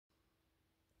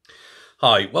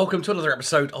Hi, welcome to another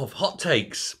episode of Hot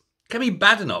Takes. Kemi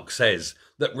Badenoch says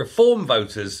that Reform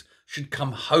voters should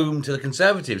come home to the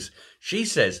Conservatives. She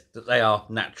says that they are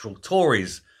natural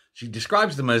Tories. She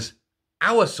describes them as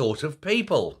our sort of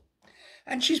people.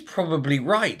 And she's probably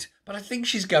right, but I think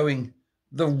she's going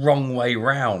the wrong way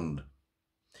round.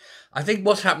 I think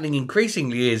what's happening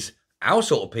increasingly is our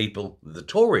sort of people, the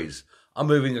Tories, are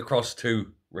moving across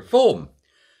to Reform.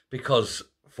 Because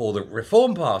for the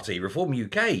Reform Party, Reform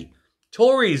UK,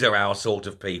 Tories are our sort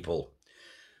of people.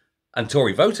 And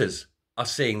Tory voters are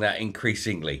seeing that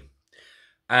increasingly.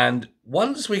 And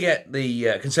once we get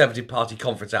the Conservative Party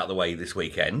conference out of the way this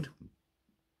weekend,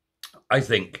 I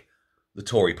think the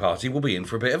Tory party will be in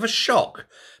for a bit of a shock,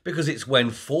 because it's when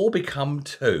four become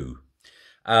two.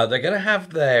 They're going to have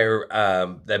their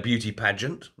beauty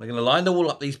pageant. They're going to line all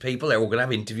up these people. They're all going to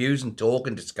have interviews and talk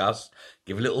and discuss,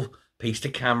 give a little piece to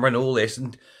camera and all this,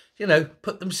 and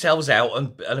put themselves out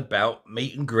and about,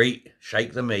 meet and greet,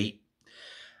 shake the meat.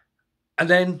 And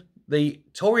then the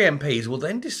Tory MPs will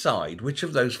then decide which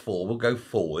of those four will go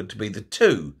forward to be the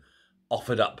two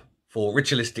offered up for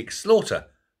ritualistic slaughter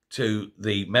to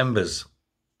the members.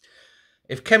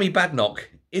 If Kemi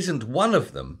Badenoch isn't one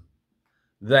of them,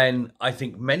 then I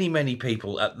think many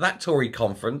people at that Tory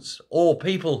conference, or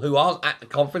people who aren't at the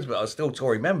conference but are still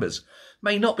Tory members,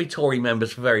 may not be Tory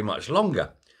members for very much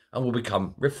longer and will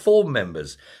become Reform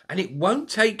members. And it won't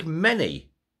take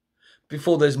many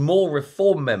before there's more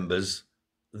Reform members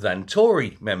than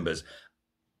Tory members,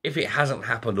 if it hasn't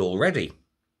happened already.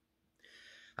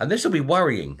 And this will be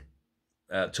worrying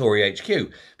Tory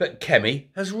HQ. But Kemi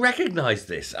has recognised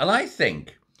this, and I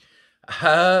think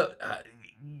her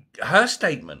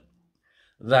statement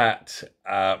that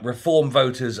Reform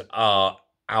voters are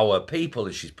our people,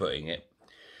 as she's putting it,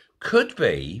 could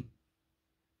be,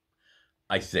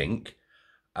 I think,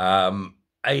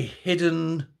 a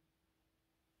hidden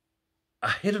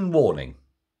warning.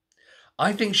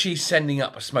 I think she's sending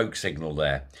up a smoke signal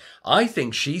there. I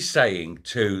think she's saying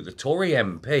to the Tory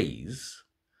MPs,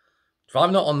 if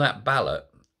I'm not on that ballot,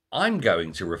 I'm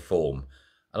going to Reform,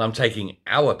 and I'm taking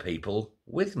our people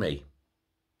with me.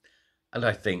 And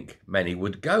I think many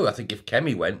would go. I think if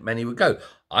Kemi went, many would go.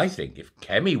 I think if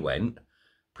Kemi went,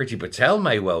 Priti Patel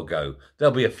may well go.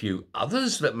 There'll be a few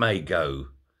others that may go.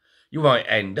 You might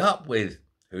end up with,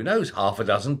 who knows, half a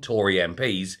dozen Tory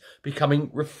MPs becoming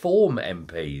Reform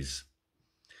MPs.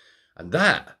 And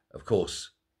that, of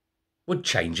course, would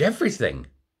change everything.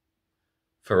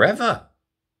 Forever.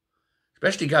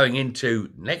 Especially going into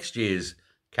next year's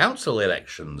council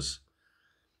elections.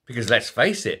 Because let's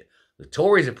face it, the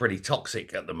Tories are pretty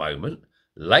toxic at the moment.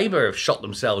 Labour have shot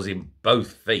themselves in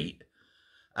both feet.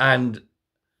 And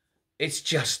it's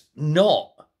just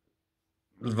not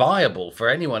viable for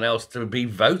anyone else to be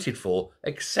voted for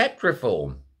except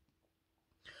Reform.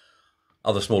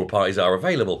 Other smaller parties are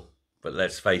available, but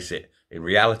let's face it, in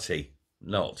reality,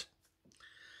 not.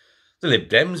 The Lib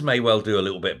Dems may well do a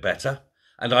little bit better.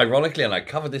 And ironically, and I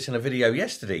covered this in a video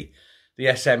yesterday, the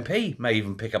SNP may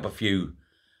even pick up a few,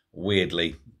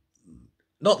 weirdly.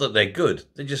 Not that they're good,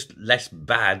 they're just less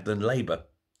bad than Labour.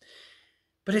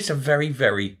 But it's a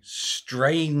very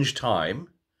strange time.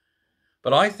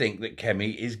 But I think that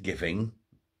Kemi is giving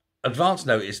advance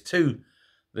notice to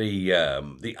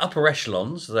the upper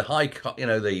echelons, the high,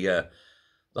 the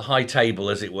high table,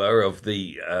 as it were, of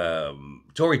the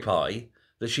Tory party,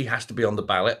 that she has to be on the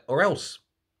ballot or else.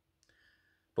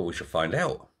 But we shall find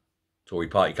out. Tory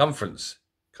party conference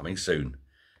coming soon.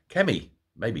 Kemi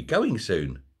may be going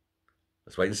soon.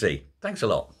 Let's wait and see. Thanks a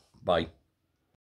lot. Bye.